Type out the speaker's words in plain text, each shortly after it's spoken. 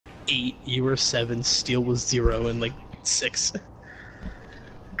8, you were 7, Steel was 0, and like 6.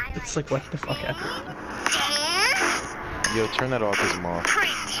 It's like, what the fuck happened? Yo, turn that autism off.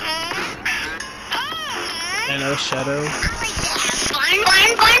 I know, Shadow.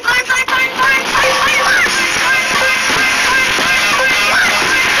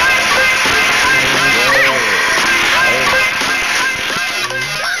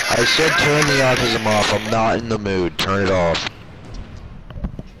 I said turn the autism off. I'm not in the mood. Turn it off.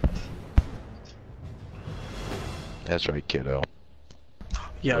 That's right, kiddo.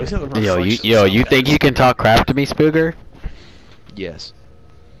 Yeah, he's gonna run You think you can talk crap to me, Spooger? Yes.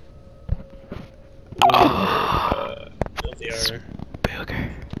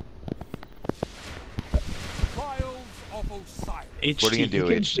 Spooger. HT, What are you gonna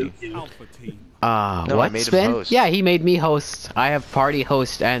do, HT? No, I What, made him Spin? host. Yeah, he made me host. I have party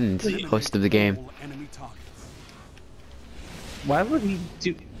host and host of the game. Why would he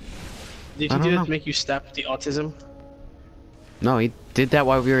do... Did I he don't do that know. to make you stop the autism? No, he did that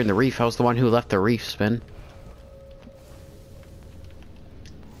while we were in the reef. I was the one who left the reef, Spin.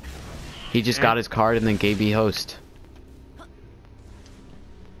 He just got his card and then gave me host.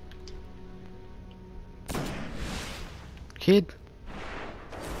 Kid.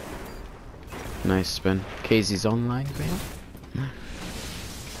 Nice Spin. KZ's online, man.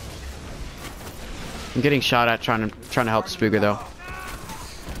 I'm getting shot at trying to help Spooger though.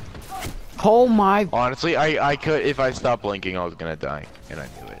 Oh my! Honestly, I could, if I stopped blinking, I was gonna die, and I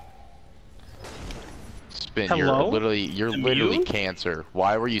knew it. Spin, Hello? you're Am literally you? cancer.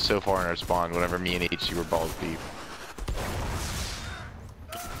 Why were you so far in our spawn whenever me and HG were balls deep?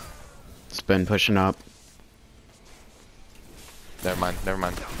 Spin pushing up. Never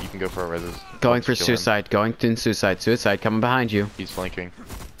mind. You can go for a reses. Going for Kill him. suicide. Going to suicide. Suicide coming behind you. He's flanking.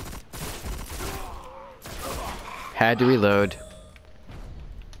 Had to reload.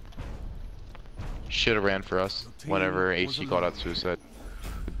 Should have ran for us whenever HG called out suicide.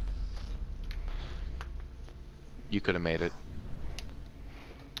 You could have made it.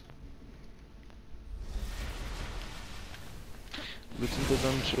 Listen to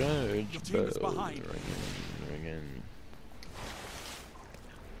them church bells ringing.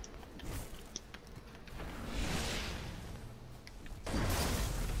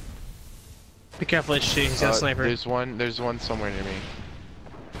 Be careful, HT, he's got a sniper. There's one somewhere near me.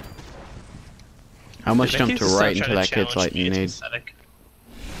 I almost That jumped kid's to still right trying until to that kid's challenge lighting me, nade. it's pathetic.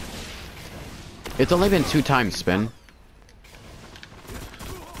 It's only been 2 times, Spin.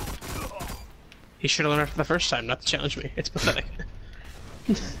 He should have learned after the first time not to challenge me. It's pathetic.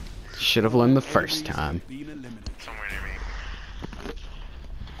 Should have learned the first time. Somewhere near me.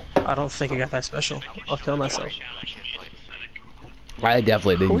 I don't think I got that special. I'll kill myself. I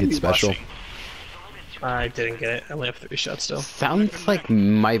definitely Who didn't are get you special. watching? I didn't get it. I only have 3 shots still. Sounds like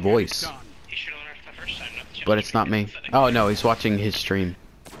my voice, but it's not me. Oh no, he's watching his stream.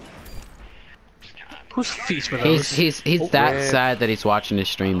 Whose feet were those? He's Oh, that rip. sad that he's watching his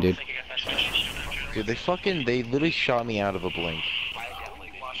stream, dude. Dude, they literally shot me out of a blink.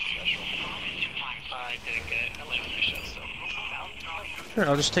 Sure,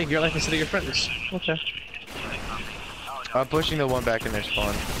 I'll just take your life instead of your friends. Okay. I'm pushing the one back in their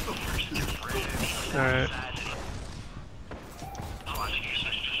spawn. Alright.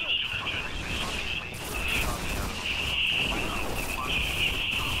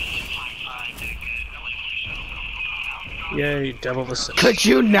 Yay, double the six. Could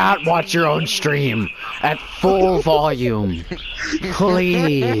you not watch your own stream at full volume,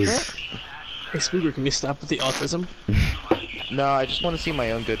 please? Hey Spooger, can you stop with the autism? No, I just want to see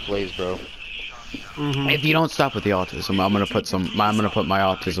my own good plays, bro. If you don't stop with the autism, I'm gonna put my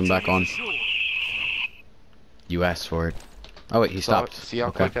autism back on. You asked for it. Oh wait, he stopped. See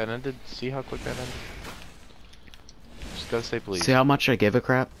how quick that ended? See how quick that ended? Just gotta say please. See how much I give a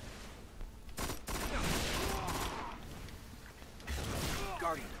crap?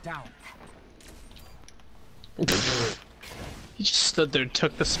 He just stood there and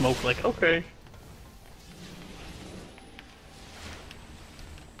took the smoke like, okay.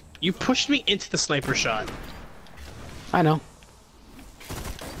 You pushed me into the sniper shot. I know.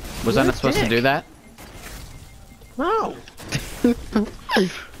 Was I You're not a supposed to dick. do that? No.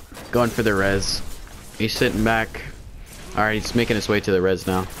 Going for the res. He's sitting back. Alright, he's making his way to the res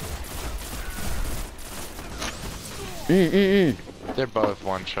now. They're both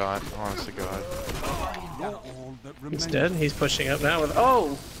one shot, honest to God. He's dead. He's pushing up now with.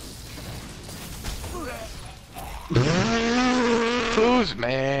 Oh! Whose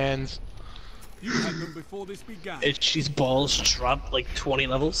mans? You had them before this began. She's balls dropped like 20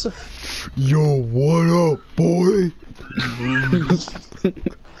 levels. Yo, what up, boy?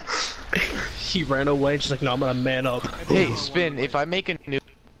 he ran away, just like, no, I'm gonna man up. Hey, Spin, if I make a new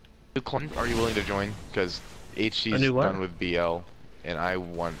clan, are you willing to join? Because HC's new what? done with BL, and I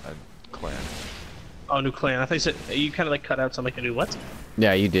want a clan. Oh, new clan. I thought you said you kind of like cut out some like a new what?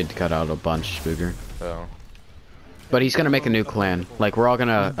 Yeah, you did cut out a bunch, Spooker. So, But he's gonna make a new clan. Like, we're all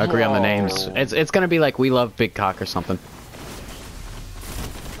gonna agree on the names. Whoa. It's gonna be like We Love Big Cock or something.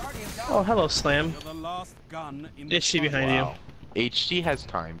 Oh, hello, Slam. You're the last gun in the Is she behind wow. HC has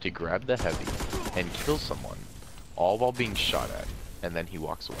time to grab the heavy and kill someone, all while being shot at, and then he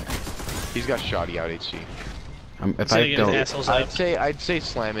walks away. He's got shotty out, HC. If So I you get his go, assholes out. I'd say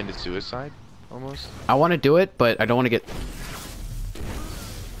slam into suicide, almost. I want to do it, but I don't want to get.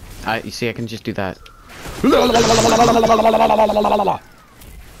 You see, I can just do that. The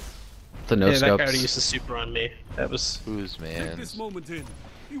no Yeah, that guy already scopes. used the super on me. That was. Who's Take this man's? moment in.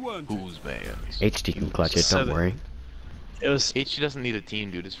 You weren't. Who's man's? HD can clutch it. So Don't the- worry. It was. HC doesn't need a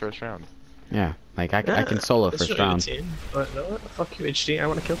team, dude. It's first round. Yeah, like I can solo It's first really a round. team, but no, fuck you, HD. I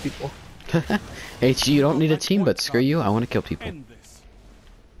want to kill people. HD, you don't need a team, but screw you. I want to kill people. End this.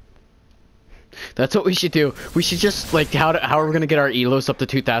 That's what we should do. We should just like how are we gonna get our elos up to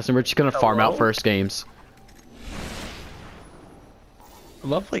 2,000? We're just gonna farm out Hello? first games. I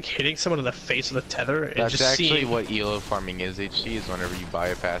love like hitting someone in the face with a tether and That's just actually seeing. what ELO farming is, HC, is whenever you buy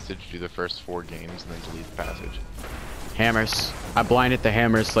a passage, do the first 4 games, and then delete the passage. Hammers. I blinded the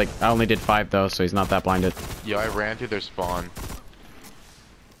hammers. Like I only did 5 though, so he's not that blinded. Yo, I ran through their spawn.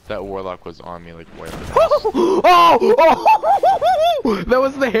 That warlock was on me like right under the Oh! That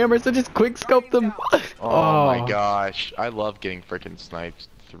was the hammers that just quick scoped them. Oh my gosh. I love getting freaking sniped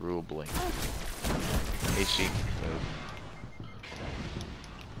through a blink. HC.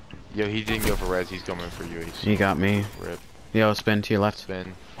 Yo, he didn't go for res, he's coming for you, HC. You got me. Rip. Yo, spin to your left.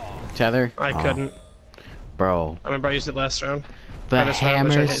 Spin. Tether. I Oh, couldn't. bro. I remember I used it last round. The I just wanted to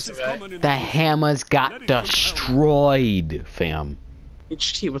try to hammers. hit the guy. The hammers got destroyed, fam.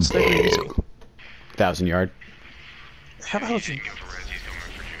 HT, what's that you're using? 1,000 yard. How about you?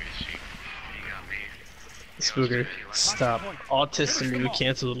 Spooker, stop. Autism, you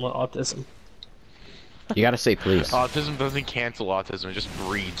canceled autism. You gotta say please. Autism doesn't cancel autism, it just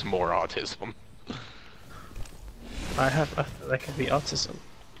breeds more autism. I have that could be autism.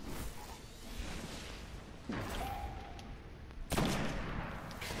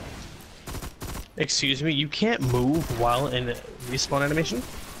 Excuse me, you can't move while in respawn animation?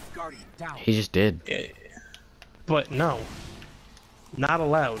 Guardian down. He just did. But no. Not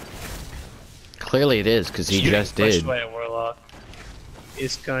allowed. Clearly it is, because he Shooting just pushed did. by a warlock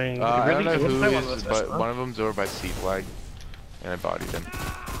is going. I really don't know good. who I want is, this but one. one of them's over by C-Flag, and I bodied him.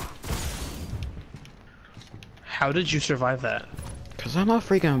 How did you survive that? Cause I'm a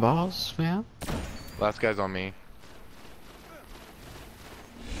freaking boss, man. Last guy's on me.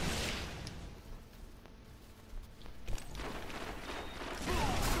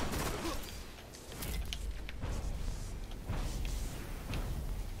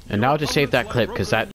 And now just save that clip, cause that